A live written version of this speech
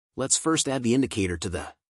Let's first add the indicator to the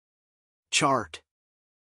chart.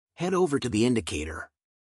 Head over to the indicator.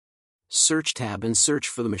 Search tab and search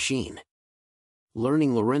for the machine.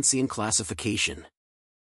 Learning Lorentzian Classification.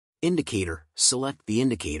 Indicator, select the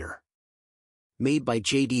indicator. Made by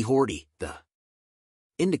J.D. Horty, the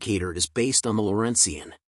indicator is based on the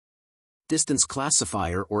Lorentzian distance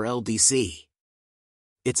classifier or LDC.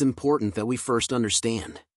 It's important that we first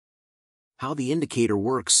understand how the indicator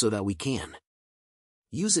works so that we can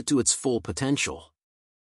use it to its full potential.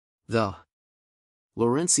 The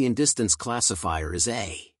Lorentzian distance classifier is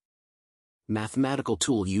a mathematical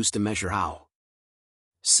tool used to measure how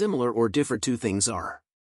similar or different two things are.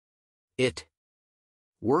 It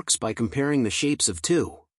works by comparing the shapes of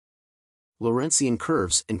two Lorentzian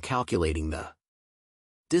curves and calculating the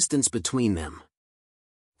distance between them.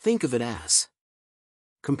 Think of it as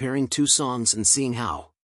comparing two songs and seeing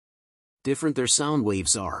how different their sound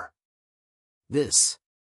waves are. This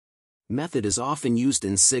method is often used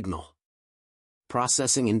in signal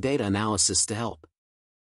processing and data analysis to help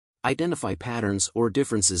identify patterns or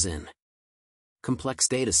differences in complex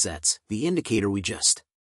data sets. The indicator we just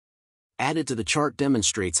added to the chart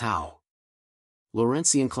demonstrates how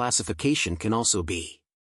Lorentzian classification can also be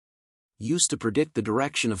used to predict the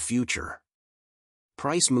direction of future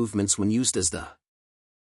price movements when used as the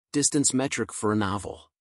distance metric for a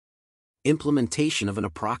novel implementation of an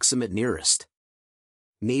approximate nearest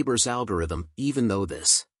neighbors algorithm. Even though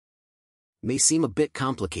this may seem a bit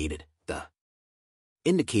complicated, the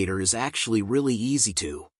indicator is actually really easy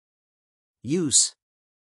to use.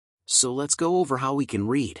 So let's go over how we can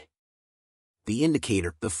read the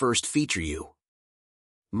indicator. The first feature you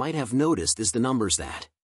might have noticed is the numbers that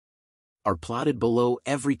are plotted below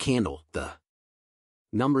every candle. The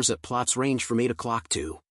numbers at plots range from 8 o'clock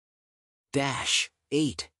to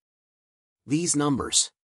 -8. These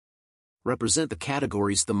numbers represent the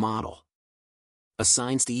categories the model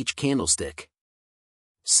assigns to each candlestick.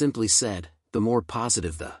 Simply said, the more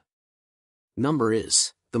positive the number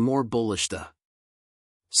is, the more bullish the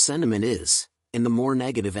sentiment is, and the more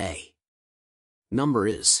negative a number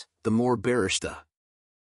is, the more bearish the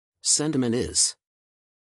sentiment is.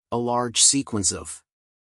 A large sequence of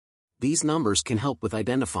these numbers can help with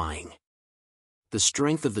identifying the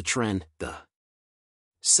strength of the trend. The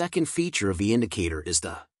second feature of the indicator is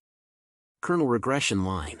the kernel regression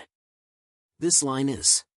line. This line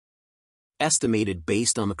is estimated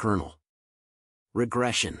based on the kernel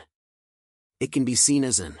regression. It can be seen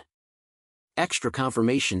as an extra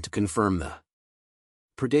confirmation to confirm the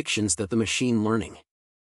predictions that the machine learning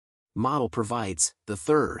model provides. The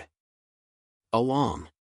third, along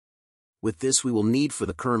with this, we will need for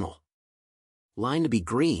the kernel line to be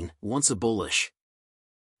green. Once a bullish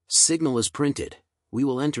signal is printed, we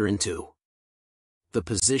will enter into the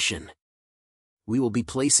position. We will be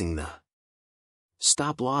placing the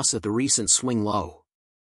stop loss at the recent swing low.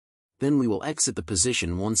 Then we will exit the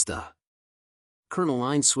position once the kernel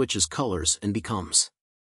line switches colors and becomes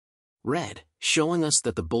red, showing us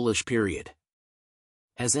that the bullish period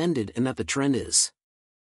has ended and that the trend is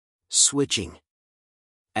switching.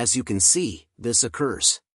 As you can see, this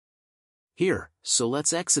occurs here, so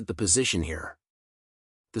let's exit the position here.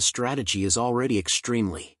 The strategy is already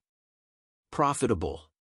extremely profitable.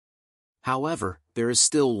 However, there is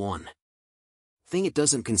still one thing it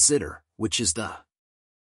doesn't consider, which is the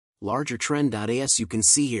larger trend. As you can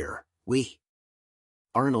see here, we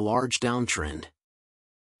are in a large downtrend.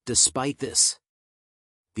 Despite this,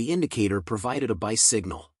 the indicator provided a buy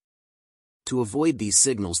signal. To avoid these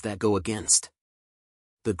signals that go against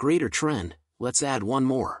the greater trend, let's add one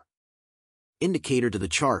more indicator to the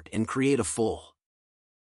chart and create a full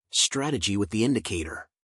strategy with the indicator.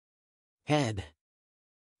 Head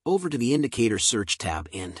over to the indicator search tab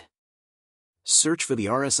and search for the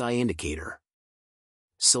RSI indicator.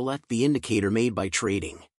 Select the indicator made by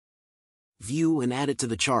Trading View and add it to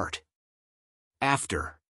the chart.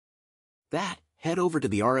 After that, head over to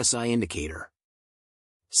the RSI indicator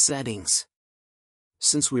settings.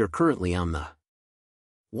 Since we are currently on the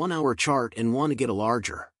 1-hour chart and want to get a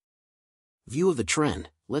larger view of the trend,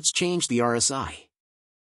 let's change the RSI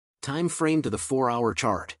time frame to the 4-hour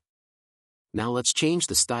chart. Now let's change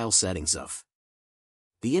the style settings of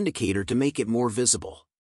the indicator to make it more visible.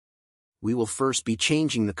 We will first be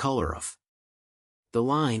changing the color of the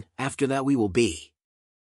line. After that, we will be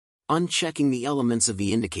unchecking the elements of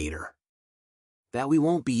the indicator that we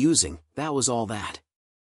won't be using. That was all that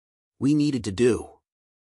we needed to do.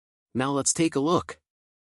 Now let's take a look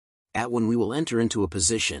at when we will enter into a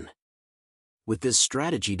position. With this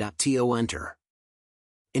strategy. To enter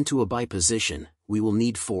into a buy position, we will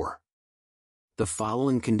need for the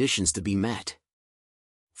following conditions to be met.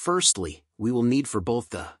 Firstly, we will need for both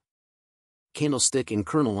the candlestick and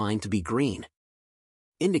kernel line to be green,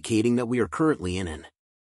 indicating that we are currently in an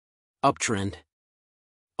uptrend.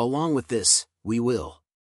 Along with this, we will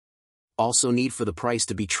also need for the price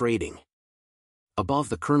to be trading above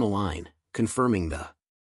the kernel line, confirming the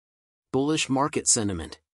bullish market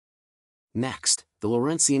sentiment. Next, the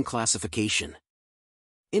Lorentzian Classification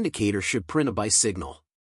indicator should print a buy signal.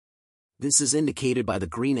 This is indicated by the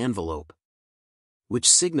green envelope, which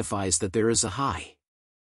signifies that there is a high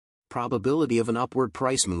probability of an upward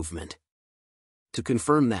price movement. To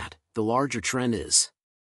confirm that, the larger trend is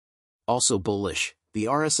also bullish, the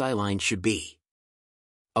RSI line should be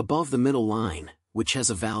above the middle line, which has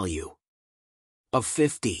a value of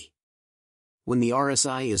 50. When the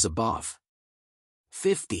RSI is above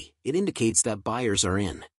 50, it indicates that buyers are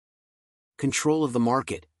in control of the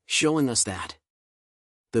market, showing us that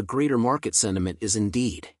the greater market sentiment is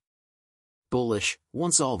indeed bullish.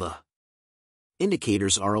 Once all the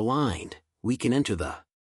indicators are aligned, we can enter the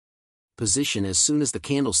position as soon as the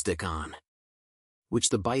candlestick on which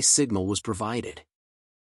the buy signal was provided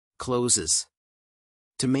closes.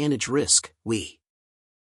 To manage risk, we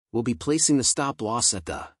will be placing the stop loss at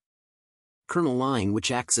the kernel line,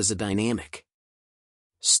 which acts as a dynamic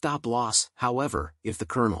stop loss. However, if the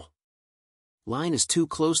kernel line is too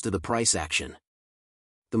close to the price action,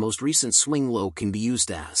 the most recent swing low can be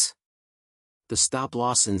used as the stop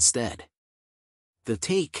loss instead. The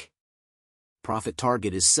take profit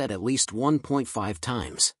target is set at least 1.5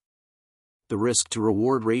 times the risk to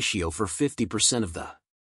reward ratio for 50% of the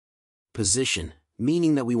position,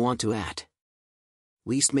 meaning that we want to at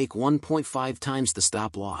least make 1.5 times the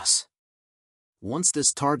stop loss. Once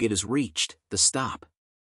this target is reached, the stop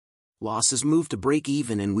loss is moved to break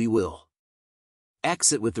even and we will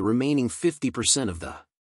exit with the remaining 50% of the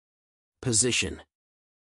position.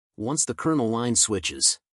 Once the kernel line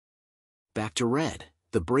switches back to red,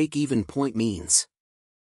 the break-even point means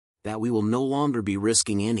that we will no longer be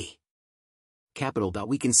risking any capital.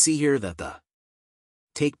 We can see here that the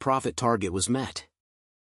take profit target was met.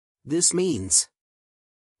 This means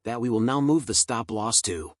that we will now move the stop loss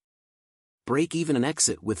to break even and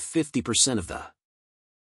exit with 50% of the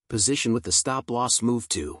position. With the stop loss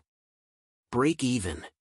moved to break even,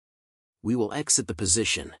 we will exit the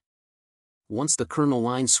position once the kernel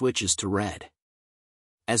line switches to red.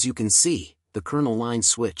 As you can see, the kernel line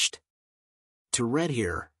switched to red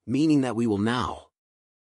here, meaning that we will now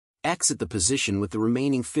exit the position with the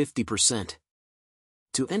remaining 50%.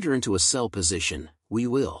 To enter into a sell position, we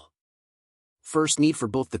will first need for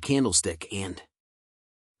both the candlestick and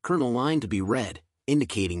kernel line to be red,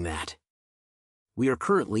 indicating that we are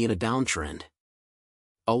currently in a downtrend.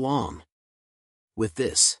 Along with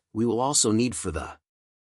this, we will also need for the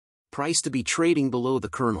price to be trading below the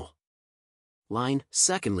kernel line.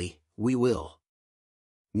 Secondly, we will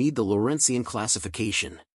need the Lorentzian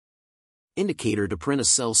Classification indicator to print a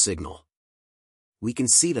sell signal. We can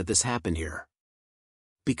see that this happened here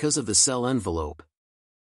because of the sell envelope.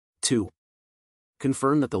 2.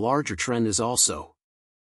 Confirm that the larger trend is also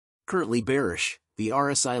currently bearish, the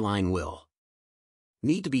RSI line will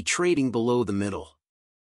need to be trading below the middle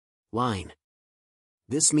line.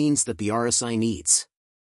 This means that the RSI needs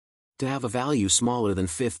to have a value smaller than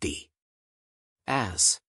 50.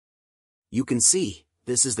 As you can see,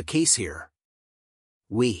 this is the case here.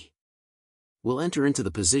 We will enter into the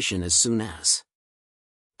position as soon as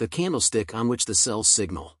the candlestick on which the sell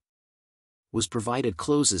signal was provided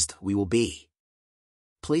closes. We will be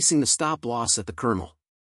placing the stop loss at the kernel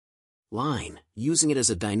line, using it as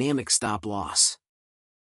a dynamic stop loss.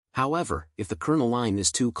 However, if the kernel line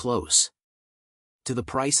is too close to the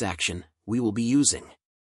price action, we will be using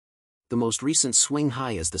the most recent swing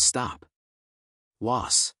high as the stop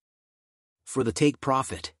loss. For the take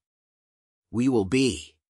profit, we will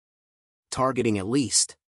be targeting at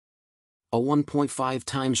least a 1.5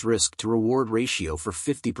 times risk to reward ratio for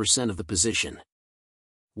 50% of the position.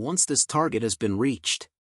 Once this target has been reached,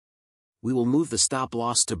 we will move the stop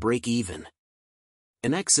loss to break even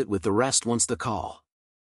and exit with the rest once the call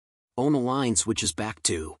on the line switches back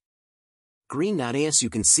to green. As you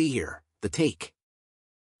can see here, the take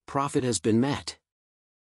profit has been met.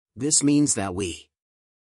 This means that we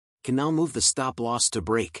can now move the stop loss to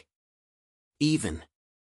break even.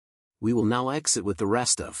 We will now exit with the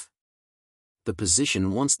rest of the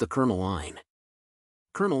position once the kernel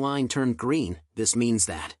line turned green. This means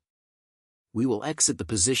that we will exit the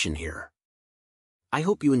position here. I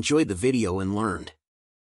hope you enjoyed the video and learned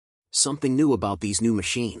something new about these new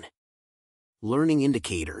machine learning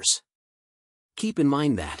indicators. Keep in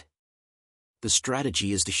mind that the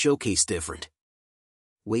strategy is to showcase different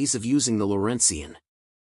ways of using the Lorentzian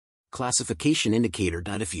classification indicator.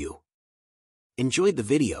 If you enjoyed the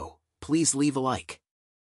video, please leave a like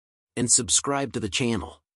and subscribe to the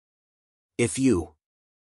channel. If you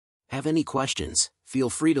have any questions, feel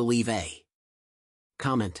free to leave a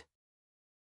comment.